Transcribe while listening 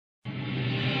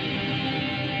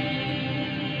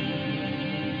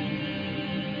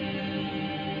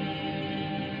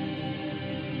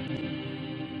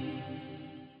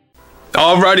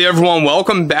Alrighty everyone,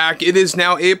 welcome back. It is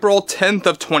now April 10th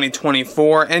of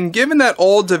 2024, and given that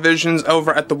all divisions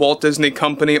over at the Walt Disney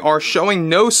Company are showing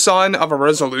no sign of a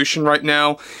resolution right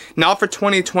now, not for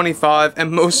 2025,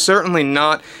 and most certainly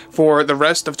not for the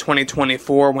rest of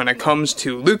 2024 when it comes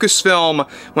to Lucasfilm,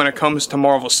 when it comes to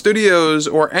Marvel Studios,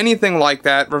 or anything like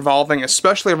that revolving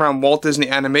especially around Walt Disney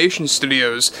Animation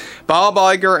Studios, Bob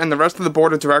Iger and the rest of the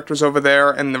board of directors over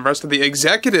there, and the rest of the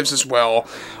executives as well,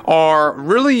 are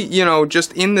really,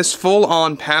 just in this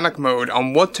full-on panic mode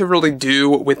on what to really do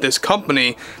with this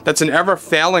company that's an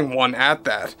ever-failing one at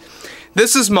that.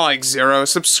 This is Mike Zero.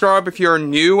 Subscribe if you're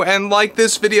new and like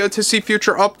this video to see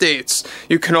future updates.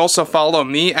 You can also follow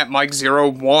me at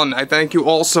Mike01. I thank you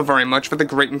all so very much for the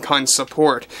great and kind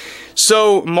support.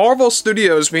 So, Marvel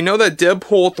Studios, we know that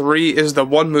Deadpool 3 is the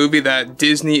one movie that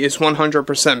Disney is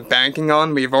 100% banking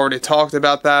on. We've already talked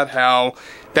about that, how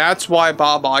that's why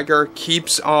Bob Iger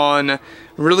keeps on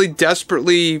really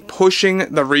desperately pushing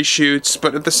the reshoots,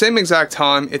 but at the same exact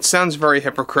time, it sounds very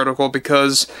hypocritical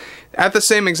because at the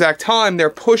same exact time, they're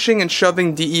pushing and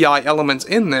shoving DEI elements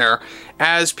in there,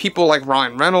 as people like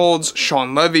Ryan Reynolds,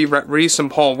 Sean Levy, Rhett Reese,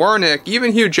 and Paul Wernick,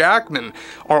 even Hugh Jackman,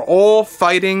 are all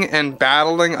fighting and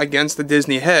battling against the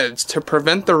Disney heads to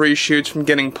prevent the reshoots from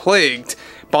getting plagued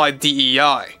by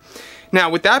DEI. Now,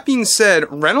 with that being said,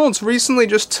 Reynolds recently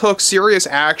just took serious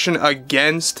action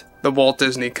against the Walt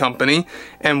Disney Company,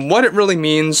 and what it really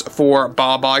means for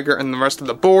Bob Iger and the rest of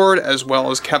the board, as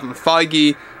well as Kevin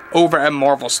Feige over at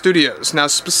Marvel Studios. Now,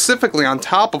 specifically on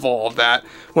top of all of that,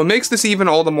 what makes this even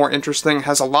all the more interesting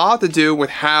has a lot to do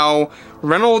with how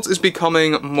Reynolds is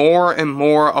becoming more and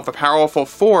more of a powerful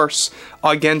force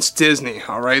against Disney,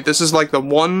 alright? This is like the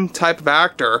one type of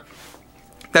actor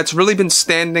that's really been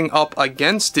standing up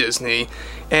against Disney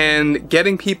and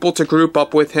getting people to group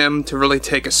up with him to really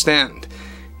take a stand.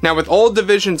 Now, with all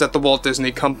divisions at the Walt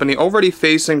Disney Company already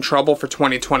facing trouble for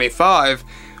 2025,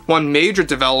 one major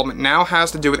development now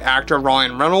has to do with actor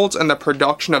Ryan Reynolds and the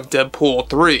production of Deadpool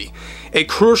 3. A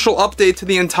crucial update to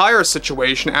the entire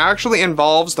situation actually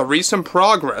involves the recent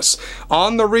progress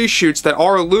on the reshoots that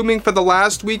are looming for the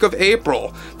last week of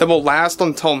April that will last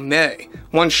until May.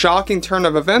 One shocking turn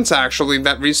of events, actually,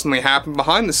 that recently happened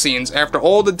behind the scenes after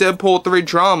all the Deadpool 3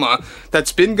 drama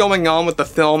that's been going on with the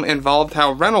film involved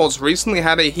how Reynolds recently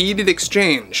had a heated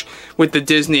exchange with the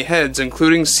Disney heads,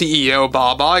 including CEO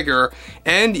Bob Iger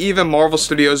and even Marvel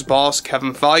Studios boss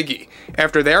Kevin Feige,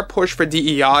 after their push for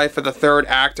DEI for the third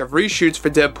act of reshoots for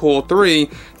Deadpool 3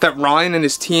 that Ryan and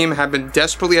his team have been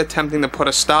desperately attempting to put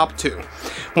a stop to.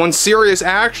 One serious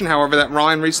action, however, that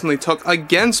Ryan recently took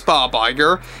against Bob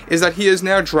Iger is that he is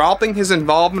now dropping his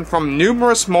involvement from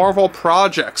numerous Marvel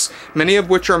projects, many of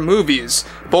which are movies,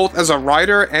 both as a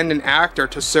writer and an actor,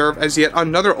 to serve as yet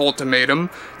another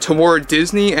ultimatum toward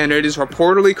Disney, and it is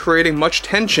reportedly creating much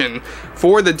tension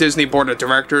for the Disney board of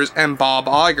directors and Bob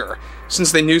Iger,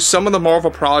 since they knew some of the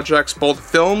Marvel projects, both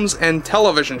films and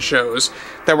television shows,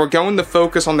 that were going to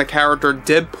focus on the character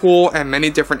Deadpool and many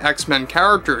different X-Men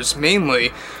characters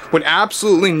mainly, would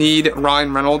absolutely need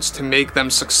Ryan Reynolds to make them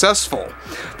successful.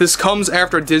 This comes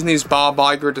after Disney's Bob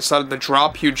Iger decided to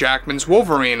drop Hugh Jackman's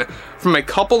Wolverine from a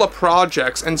couple of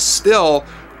projects and still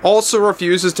also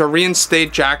refuses to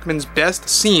reinstate Jackman's best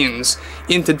scenes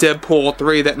into Deadpool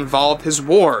 3 that involved his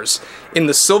wars in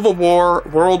the Civil War,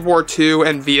 World War II,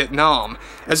 and Vietnam,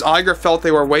 as Iger felt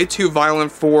they were way too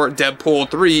violent for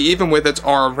Deadpool 3, even with its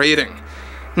R rating.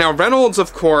 Now, Reynolds,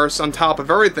 of course, on top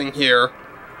of everything here,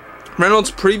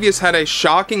 Reynolds previous had a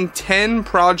shocking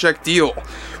 10-project deal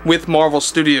with Marvel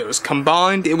Studios.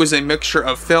 Combined, it was a mixture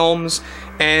of films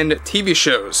and TV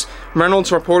shows.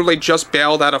 Reynolds reportedly just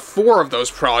bailed out of 4 of those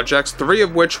projects, 3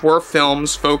 of which were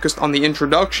films focused on the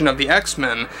introduction of the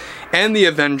X-Men and the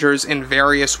Avengers in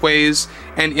various ways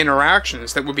and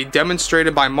interactions that would be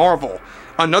demonstrated by Marvel.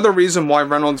 Another reason why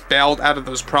Reynolds bailed out of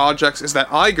those projects is that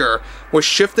Iger was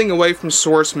shifting away from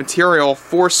source material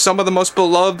for some of the most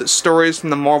beloved stories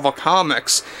from the Marvel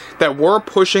comics that were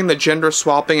pushing the gender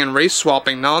swapping and race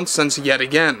swapping nonsense yet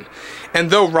again. And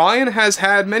though Ryan has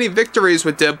had many victories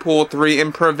with Deadpool 3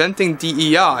 in preventing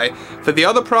DEI, for the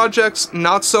other projects,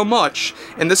 not so much,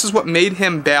 and this is what made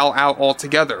him bail out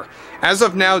altogether. As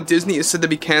of now, Disney is said to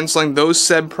be canceling those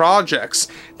said projects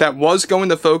that was going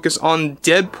to focus on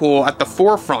Deadpool at the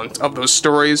forefront of those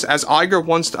stories, as Iger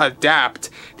wants to adapt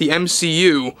the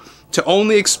MCU to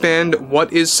only expand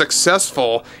what is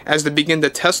successful as they begin to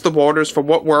test the waters for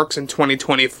what works in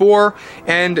 2024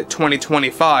 and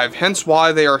 2025, hence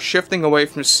why they are shifting away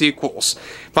from sequels.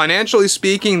 Financially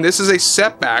speaking, this is a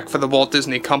setback for the Walt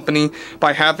Disney Company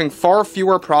by having far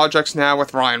fewer projects now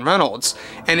with Ryan Reynolds,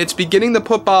 and it's beginning to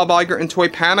put Bob Iger into a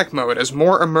panic mode as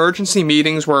more emergency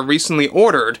meetings were recently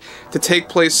ordered to take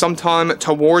place sometime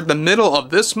toward the middle of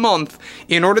this month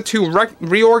in order to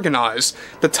reorganize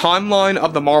the timeline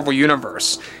of the Marvel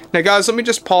Universe. Now guys, let me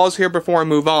just pause here before I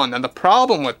move on. Now the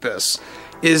problem with this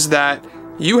is that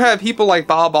you have people like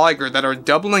Bob Iger that are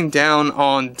doubling down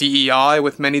on DEI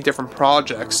with many different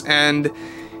projects, and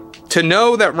to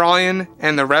know that Ryan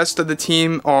and the rest of the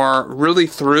team are really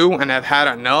through and have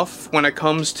had enough when it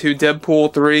comes to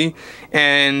Deadpool 3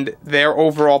 and their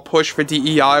overall push for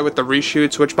DEI with the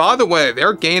reshoots, which by the way,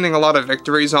 they're gaining a lot of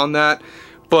victories on that.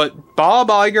 But Bob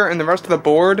Iger and the rest of the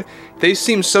board, they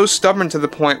seem so stubborn to the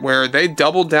point where they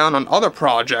double down on other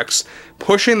projects,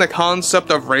 pushing the concept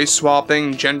of race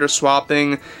swapping, gender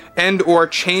swapping, and or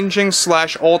changing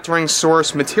 / altering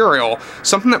source material,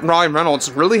 something that Ryan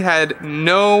Reynolds really had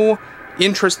no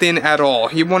interest in at all.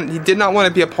 He did not want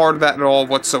to be a part of that at all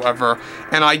whatsoever,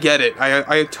 and I get it.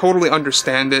 I totally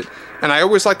understand it, and I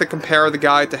always like to compare the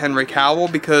guy to Henry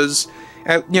Cavill because,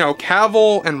 you know,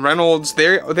 Cavill and Reynolds,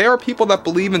 they are people that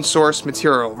believe in source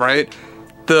material, right?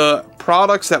 The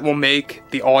products that will make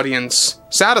the audience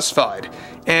satisfied.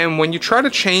 And when you try to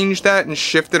change that and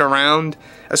shift it around,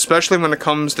 especially when it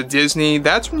comes to Disney,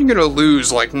 that's when you're going to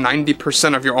lose like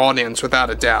 90% of your audience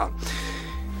without a doubt.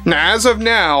 Now, as of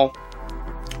now,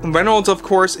 Reynolds, of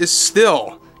course, is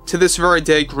still, to this very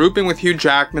day, grouping with Hugh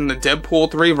Jackman, the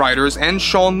Deadpool 3 writers, and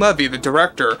Shawn Levy, the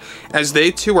director, as they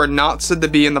too are not said to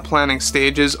be in the planning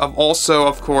stages of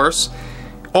also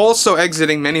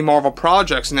exiting many Marvel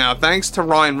projects now, thanks to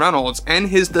Ryan Reynolds and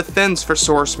his defense for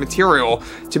source material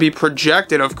to be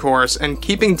projected, of course, and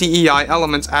keeping DEI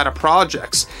elements out of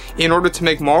projects in order to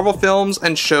make Marvel films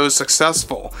and shows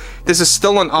successful. This is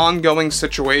still an ongoing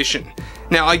situation.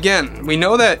 Now again, we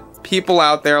know that people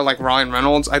out there like Ryan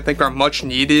Reynolds, I think, are much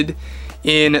needed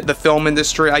in the film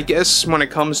industry, I guess, when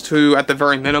it comes to, at the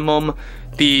very minimum,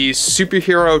 the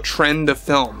superhero trend of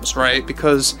films, right?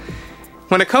 Because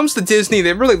when it comes to Disney,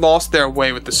 they really lost their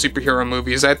way with the superhero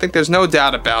movies. I think there's no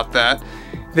doubt about that.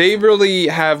 They really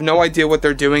have no idea what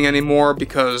they're doing anymore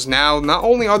because now not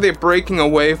only are they breaking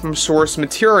away from source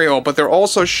material, but they're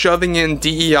also shoving in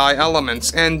DEI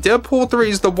elements, and Deadpool 3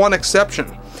 is the one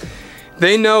exception.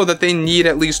 They know that they need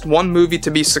at least one movie to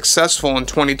be successful in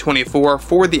 2024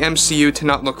 for the MCU to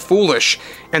not look foolish,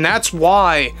 and that's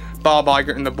why Bob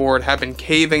Iger and the board have been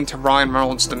caving to Ryan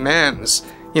Reynolds' demands,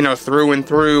 you know, through and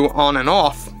through, on and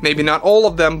off. Maybe not all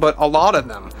of them, but a lot of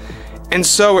them. And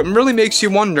so it really makes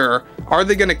you wonder, are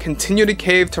they going to continue to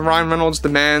cave to Ryan Reynolds'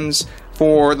 demands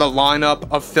for the lineup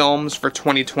of films for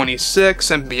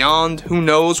 2026 and beyond? Who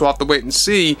knows? We'll have to wait and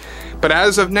see. But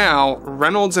as of now,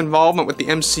 Reynolds' involvement with the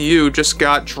MCU just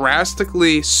got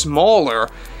drastically smaller,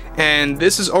 and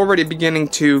this is already beginning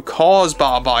to cause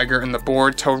Bob Iger and the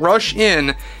board to rush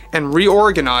in and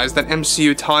reorganize that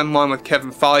MCU timeline with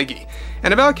Kevin Feige.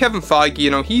 And about Kevin Feige,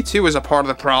 you know, he too is a part of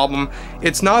the problem.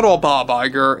 It's not all Bob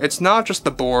Iger, it's not just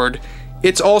the board,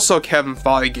 it's also Kevin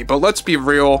Feige. But let's be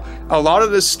real, a lot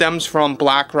of this stems from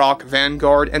BlackRock,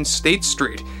 Vanguard, and State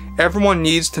Street. Everyone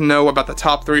needs to know about the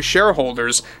top 3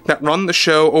 shareholders that run the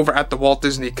show over at the Walt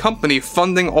Disney Company,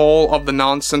 funding all of the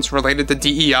nonsense related to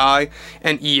DEI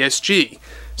and ESG.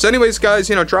 So anyways, guys,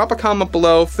 you know, drop a comment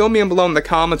below, fill me in below in the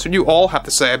comments what you all have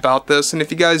to say about this, and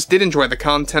if you guys did enjoy the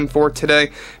content for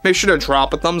today, make sure to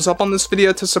drop a thumbs up on this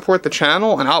video to support the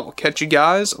channel, and I will catch you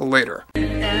guys later.